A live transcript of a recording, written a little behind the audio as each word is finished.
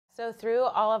So through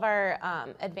all of our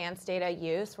advanced data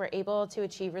use, we're able to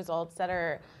achieve results that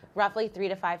are roughly 3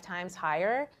 to 5 times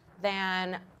higher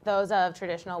than those of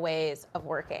traditional ways of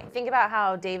working. Think about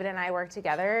how David and I work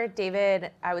together. David,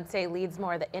 I would say, leads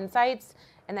more of the insights,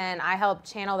 and then I help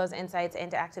channel those insights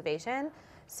into activation.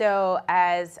 So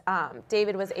as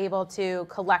David was able to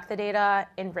collect the data,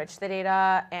 enrich the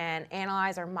data, and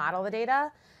analyze or model the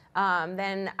data,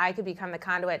 then I could become the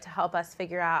conduit to help us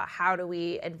figure out how do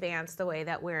we advance the way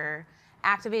that we're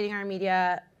activating our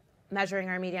media, measuring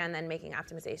our media, and then making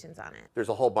optimizations on it. There's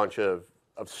a whole bunch of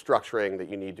structuring that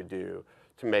you need to do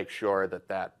to make sure that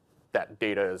that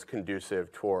data is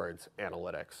conducive towards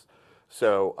analytics.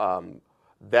 So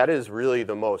that is really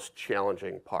the most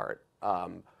challenging part,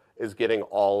 is getting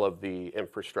all of the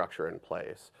infrastructure in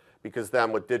place. Because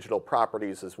then with digital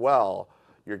properties as well,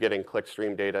 you're getting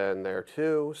clickstream data in there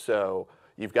too. So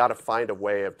you've got to find a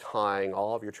way of tying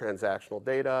all of your transactional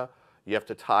data. You have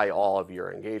to tie all of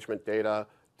your engagement data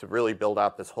to really build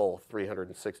out this whole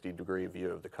 360-degree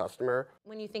view of the customer.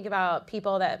 When you think about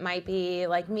people that might be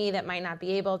like me that might not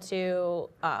be able to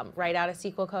write out a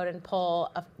SQL code and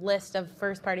pull a list of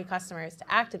first-party customers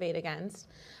to activate against,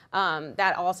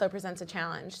 that also presents a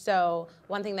challenge. So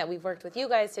one thing that we've worked with you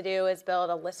guys to do is build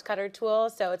a list cutter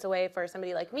tool. So it's a way for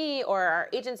somebody like me or our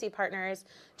agency partners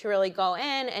to really go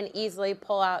in and easily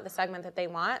pull out the segment that they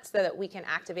want so that we can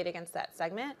activate against that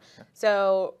segment.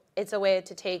 So it's a way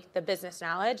to take the business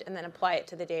knowledge and then apply it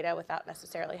to the data without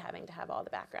necessarily having to have all the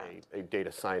background. A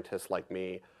data scientist like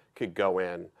me could go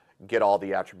in, get all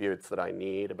the attributes that I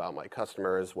need about my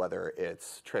customers, whether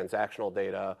it's transactional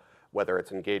data, whether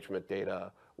it's engagement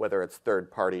data, whether it's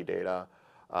third-party data,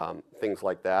 things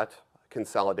like that,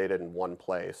 consolidated in one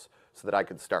place so that I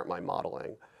could start my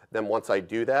modeling. Then once I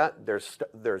do that,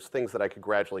 there's things that I could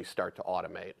gradually start to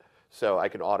automate. So I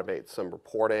can automate some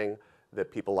reporting that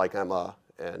people like Emma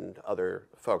and other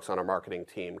folks on our marketing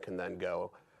team can then go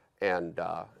and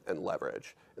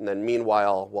leverage. And then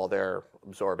meanwhile, while they're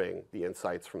absorbing the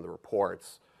insights from the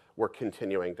reports, we're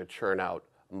continuing to churn out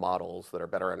models that are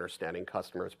better understanding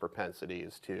customers'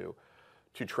 propensities to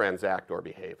transact or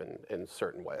behave in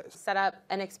certain ways. Set up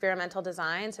an experimental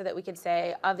design so that we could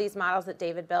say, of these models that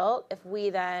David built, if we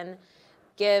then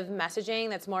give messaging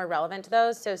that's more relevant to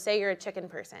those. So say you're a chicken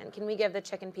person. Can we give the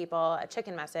chicken people a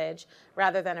chicken message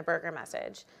rather than a burger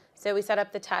message? So we set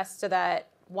up the test so that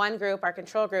one group, our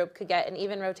control group, could get an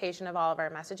even rotation of all of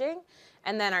our messaging.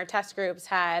 And then our test groups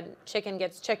had chicken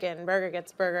gets chicken, burger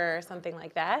gets burger, or something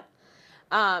like that.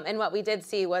 And what we did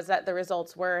see was that the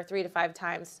results were 3 to 5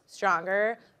 times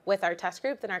stronger with our test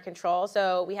group than our control.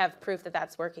 So we have proof that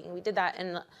that's working. We did that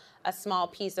in a small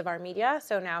piece of our media,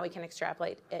 so now we can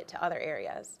extrapolate it to other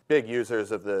areas. Big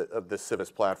users of the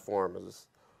Civis platform,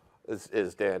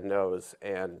 as Dan knows,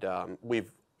 and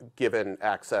we've given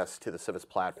access to the Civis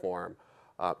platform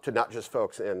to not just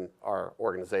folks in our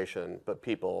organization, but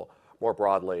people more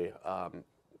broadly,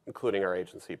 including our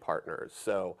agency partners.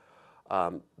 So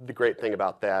the great thing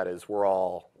about that is we're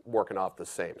all working off the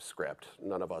same script.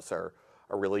 None of us are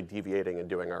really deviating and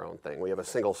doing our own thing. We have a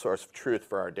single source of truth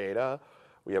for our data.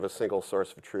 We have a single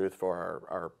source of truth for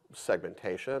our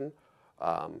segmentation.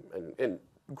 And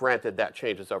granted, that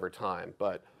changes over time,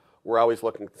 but we're always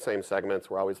looking at the same segments.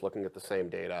 We're always looking at the same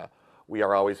data. We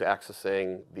are always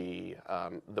accessing the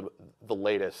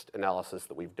latest analysis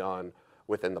that we've done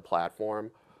within the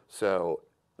platform. So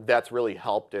that's really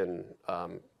helped in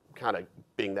kind of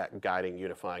being that guiding,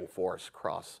 unifying force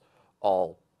across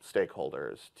all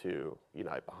stakeholders to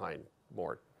unite behind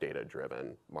more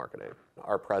data-driven marketing.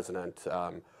 Our president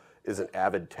is an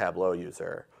avid Tableau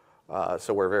user,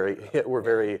 so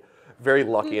we're very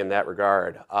lucky in that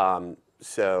regard.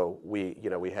 So we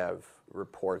have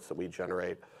reports that we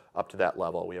generate up to that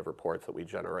level. We have reports that we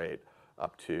generate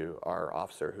up to our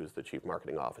officer, who's the chief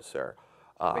marketing officer.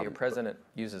 But your president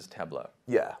uses Tableau.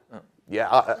 Yeah. Oh. Yeah,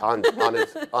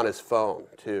 on his phone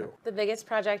too. The biggest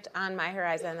project on my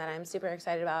horizon that I'm super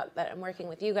excited about that I'm working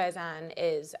with you guys on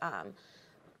is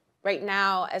right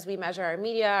now, as we measure our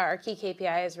media, our key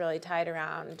KPI is really tied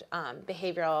around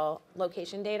behavioral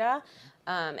location data.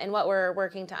 And what we're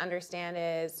working to understand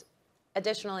is,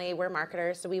 additionally, we're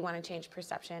marketers, so we want to change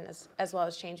perception as well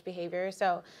as change behavior.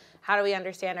 So how do we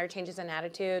understand our changes in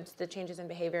attitudes, the changes in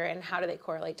behavior, and how do they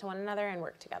correlate to one another and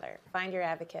work together? Find your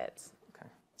advocates. Okay.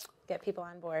 Get people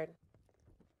on board.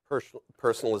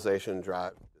 Personalization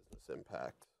drives business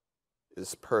impact.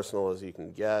 As personal as you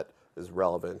can get, as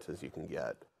relevant as you can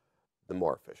get, the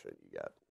more efficient you get.